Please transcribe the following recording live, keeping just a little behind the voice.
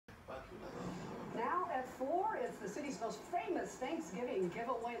4. It's the city's most famous Thanksgiving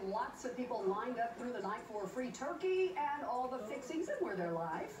giveaway. Lots of people lined up through the night for free turkey and all the fixings, and where they're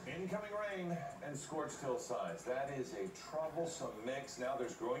live. Incoming rain and scorched hillsides. That is a troublesome mix. Now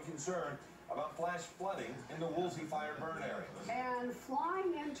there's growing concern about flash flooding in the Woolsey fire burn area. And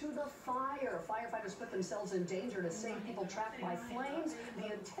flying into the fire. Firefighters put themselves in danger to save people trapped by flames.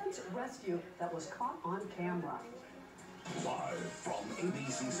 The intense rescue that was caught on camera. Live from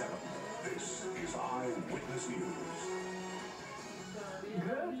ABC 7, this is Eyewitness News.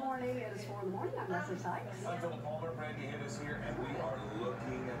 Good morning. It is 4 in the morning. I'm Sykes. I'm Phillip. Brandy Hitt is here, and we are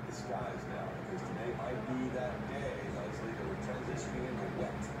looking at the skies now, because today might be that day, Leslie, that we're transitioning into wet.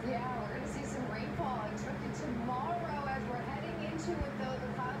 Yeah, we're going to see some rainfall expected tomorrow as we're heading into it, though.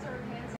 The